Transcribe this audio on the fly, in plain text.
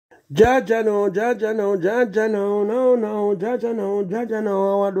Jaja no, Jaja no, Jaja no, no, no, Jaja no, Jaja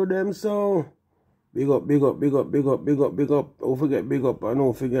no, how I do them so? Big up, big up, big up, big up, big up, big up. Don't forget big up and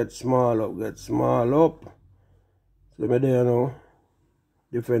don't forget small up, get small up. So me there now.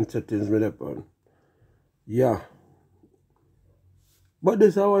 Different settings me there on. Yeah. But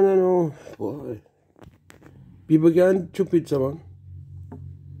this I wanna know, boy. People can chup it someone.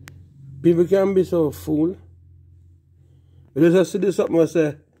 People can be so fool. Because I see this something I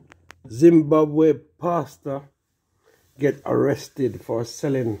say Zimbabwe pastor get arrested for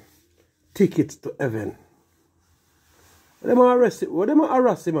selling tickets to heaven. What them arrested? What them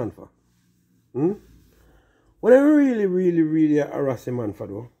harass him man for? What them really harass him man for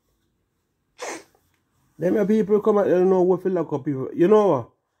though? Them people come out, they don't know what feel lock up people. You know what?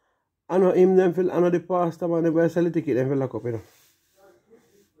 I know him them feel, I know the pastor man, they go sell the ticket, them feel lock up, you know.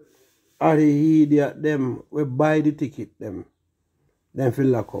 Or the idiot them we buy the ticket them feel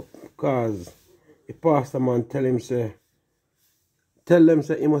lock up. Cause the pastor man tell them say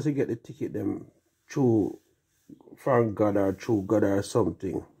he must get the ticket them through from God or through God or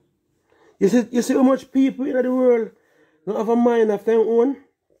something. You see how much people in the world don't have a mind of their own?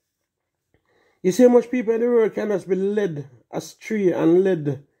 You see how much people in the world can just be led astray and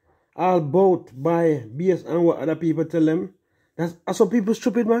led all about by based on what other people tell them? Are some people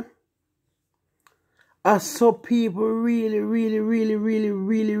stupid, man? Are some people really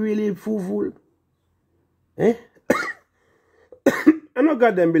fool? Eh? I know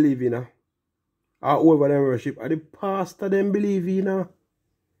God them believe in, or whoever them worship, or the pastor them believe in.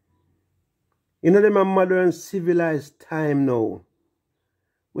 You know them a modern civilized time now,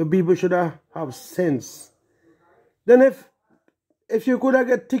 where people should have sense. Then if you could have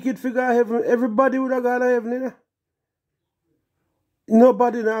get ticket for go heaven, everybody would have gone to heaven, you know?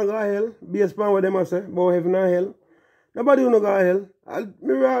 Nobody not go to hell, based on what them say about heaven and hell. Nobody will not go to hell.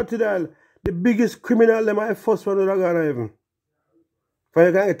 I'll to that, the biggest criminal them are the first one who go to heaven. For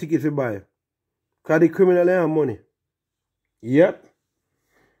you can get ticket for buy. Because the criminal them have money. Yep.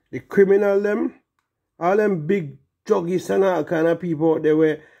 The criminal them, all them big juggies and all kind of people out there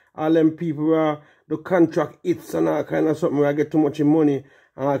where all them people are the contract hits and all kind of something where I get too much money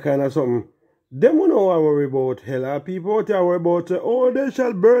and all kind of something. Them will not worry about hell. People out there worry about, oh, they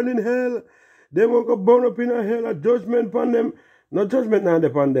shall burn in hell. They will go burn up in a hell, a judgment upon them. No judgment now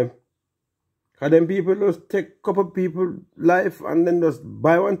upon them. Because them people just take a couple people life and then just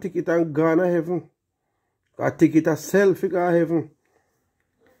buy one ticket and go to heaven. A ticket a sell for go to heaven.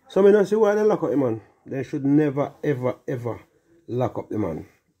 So I don't see why they lock up the man. They should never, ever lock up the man.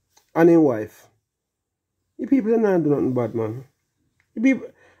 And his wife. The people are not doing nothing bad, man. The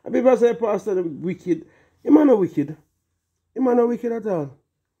people say pastor are wicked. The man not wicked. The man not wicked at all.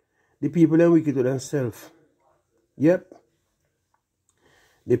 The people are wicked to themselves. Yep.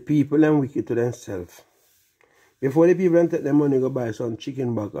 The people are wicked to themselves. Before the people take their money go buy some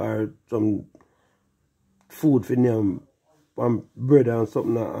chicken back or some food for them, and bread and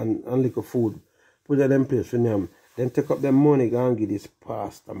something and liquor food, put at them place for them, then take up their money go and give this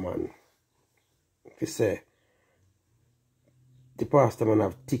pastor man. If you say the pastor man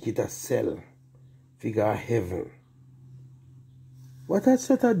have ticket to sell, figure heaven. What a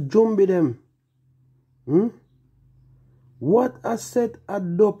set of jumbie them? What a set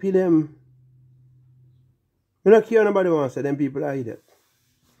of dopey them? You don't care nobody wants to say them people are idiot.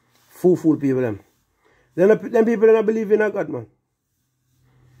 Fool people them. Them people don't believe in a God, man.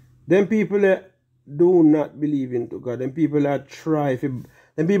 Them people do not believe in God. Them people are try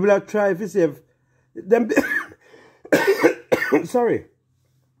to save them. Sorry.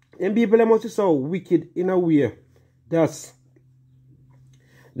 Them people must be so wicked in a way. That's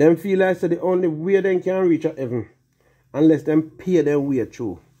them feel like so the only way they can reach a heaven unless them pay their way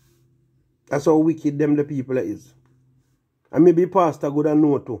through. That's how wicked them the people is. And maybe pastor good and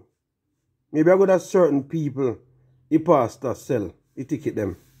know too. Maybe I go to certain people, the pastor sell, the ticket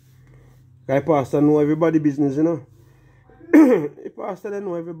them. Because pastor know everybody business, you know. The pastor they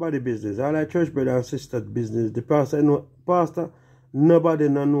know everybody business. All like church brother and sister business. The pastor, nobody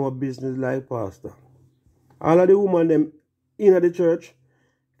know business like pastor. All of the women them in the church,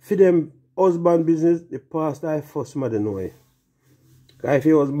 for them husband business, the pastor I first mother know it. Because if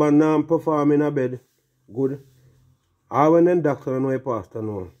your husband now perform in a bed, good. Or when them doctor know a pastor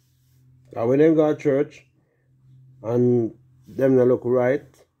know. And when them go to church and them not look right,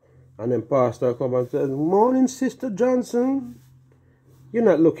 and then pastor come and says, "Morning, Sister Johnson. You're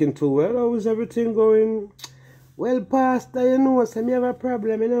not looking too well. How is everything going?" "Well, pastor, you know, say me have a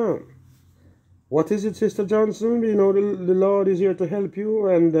problem, you know." "What is it, Sister Johnson? You know, the Lord is here to help you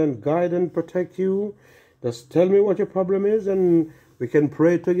and then guide and protect you. Just tell me what your problem is and we can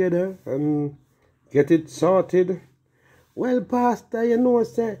pray together and get it sorted. Well, Pastor, you know,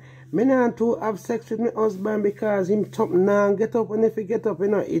 say, me not to have sex with my husband because him nah get up, and if he get up, you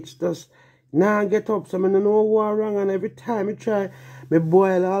know, it's just nah get up, so I don't know what wrong, and every time I try, me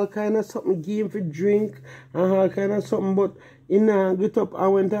boil all kind of something, give him for drink, and all kind of something, but he nah get up,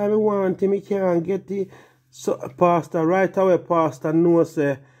 and when time I want him, he can't get the, so, Pastor, right away, Pastor, know,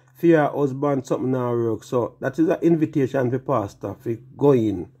 say, for your husband, something now work, so that is an invitation for Pastor, for go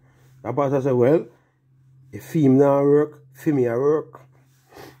in. The Pastor say, well, if him now work, for me I work.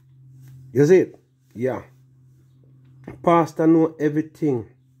 You see it? Yeah. Pastor know everything.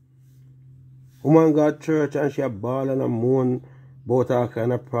 Woman got church and she a ball and a moan about all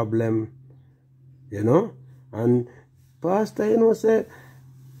kind of problem. You know? And Pastor, you know, say,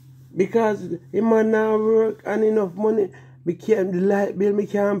 because him man now work and enough money, me can't the light bill, me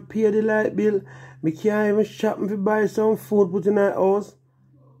can't pay the light bill, me can't even shop me to buy some food put in our house.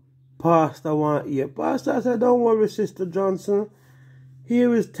 Pastor want here. Pastor said, don't worry, Sister Johnson.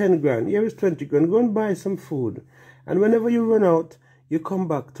 Here is 10 grand. Here is 20 grand. Go and buy some food. And whenever you run out, you come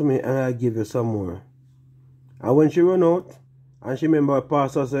back to me and I'll give you some more. And when she run out, and she remember what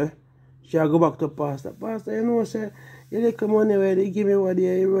Pastor said, she'll go back to Pastor. Pastor, you know, say, you take money where they give me what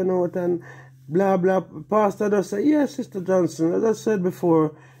you run out and blah, blah. Pastor does say, yes, Sister Johnson, as I said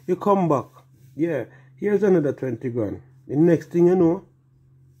before, you come back. Yeah, here's another 20 grand. The next thing you know,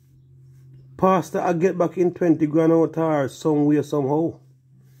 Pastor, I get back in 20 grand out of her somewhere, somehow.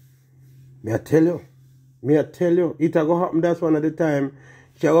 Me I tell you. It a go happen, that's one of the time.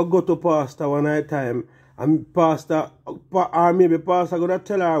 She a go to Pastor one at a time. And Pastor, or maybe Pastor gonna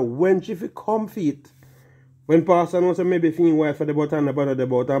tell her when she fi come feet. When Pastor knows maybe fi wife for the boat and the bother the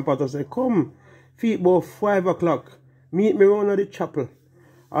boat. And Pastor say, come, feet about 5 o'clock. Meet me around the chapel.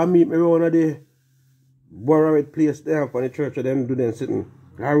 Or meet me around the borrowed place there for the church and then do them sitting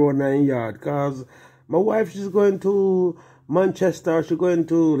around 9 yard. Because my wife, she's going to Manchester, she's going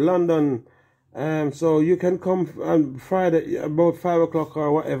to London. So you can come on Friday about 5 o'clock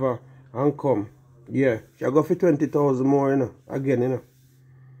or whatever and come. Yeah, she'll go for 20,000 more, you know, again, you know.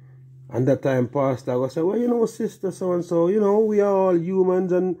 And that time, Pastor, I go say, well, you know, sister, so and so, you know, we are all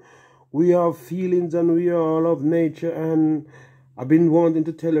humans and we have feelings and we are all of nature. And I've been wanting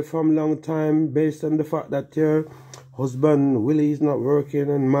to tell you from a long time based on the fact that your husband, Willie, is not working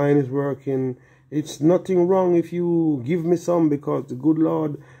and mine is working. It's nothing wrong if you give me some because the good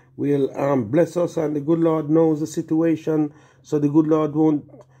Lord will bless us and the good Lord knows the situation. So the good Lord won't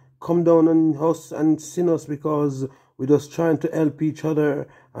come down on us and sin us because we're just trying to help each other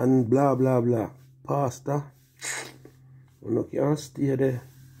and blah, blah, blah. Pastor, you can't stay there.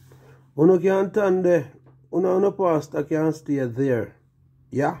 You can't stand there. You pastor can't stay there.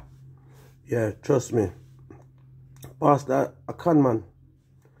 Yeah? Yeah, trust me. Pastor, a con man.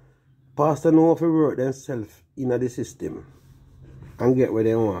 Pastor know how to work themselves in the system and get what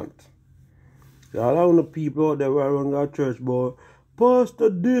they want. All of the people out there who are running our church, boy, Pastor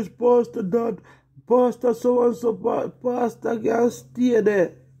this, Pastor that, Pastor so and so, Pastor can't stay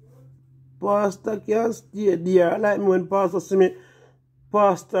there. Pastor can't stay there. I like me when Pastor see me,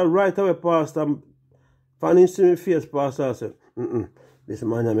 Pastor, right away, Pastor, when he see me face, Pastor, I say, this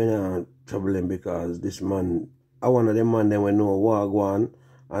man, I'm in trouble him because this man, I one of them man, them will know what go on,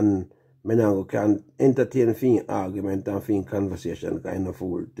 and me now can entertain fin argument and fin conversation kind of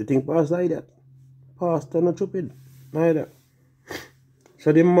fool. Do you think Pastor like that? Pastor not stupid, neither.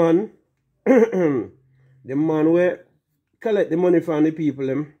 So the man, the man where collect the money from the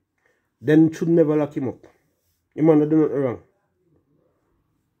people, then should never lock him up. The man do nothing wrong.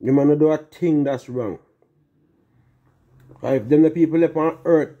 The man do a thing that's wrong. If them the people left on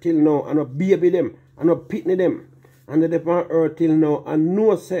earth till now and not baby them and not pitney them and they left on earth till now and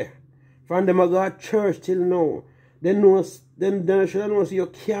no say from them I got church till now, then know then should know so you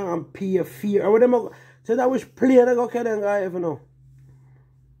can't pay a fee or whatever. So that which plane I go carry them guy ever know?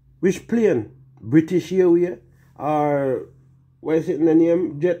 Which plane? British Airways or what is it in the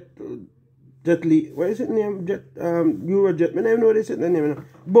name? Jetly. What is it in the name? Eurojet. I never know what is it in the name.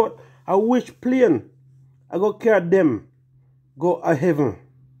 But which plane I go carry them go to heaven?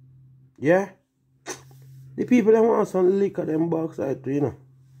 Yeah? The people that want some liquor them box out, you know.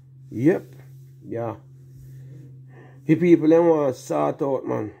 Yep. Yeah. The people that want to sort out,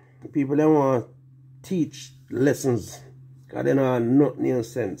 man. The people that want to teach lessons. Because they don't have nothing in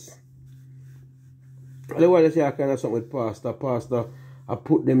sense. Otherwise, I say I kind of something with Pastor. Pastor, I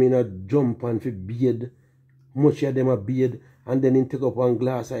put them in a jump and for beard. Much of them a beard. And then he take up one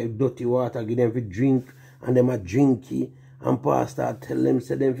glass of dirty water, give them for drink. And them a drinky. And Pastor tell them,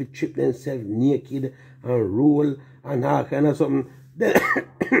 say them for trip themselves naked and roll and all kind of something.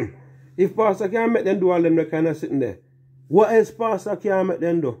 Then, if pastor can't make them do all them, they kind of sitting there. What else pastor can't make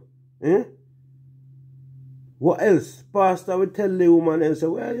them do? Eh? What else? Pastor will tell the woman and say,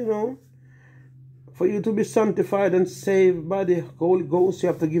 well, you know, for you to be sanctified and saved by the Holy Ghost, you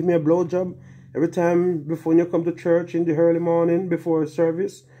have to give me a blowjob every time before you come to church in the early morning before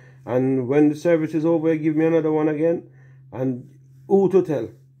service. And when the service is over, you give me another one again. And who to tell?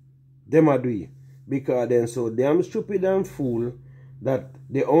 Them I do it. Because then so damn stupid and fool that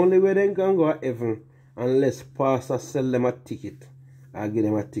the only way they can go to heaven unless pastor sell them a ticket. I give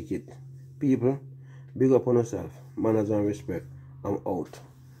them a ticket. People, big up on yourself. Manners and respect. I'm out.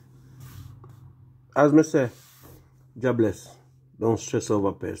 As me say, God bless. Don't stress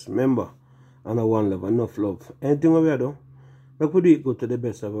over pets. Remember, I know one love, enough love. Anything we do, we could do it good to the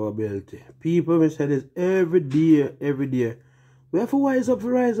best of our ability. People, we say this every day. We have to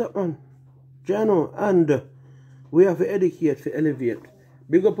rise up, man. Jano, and we have to educate, to elevate.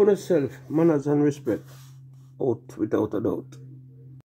 Big up on yourself, manners and respect. Out without a doubt.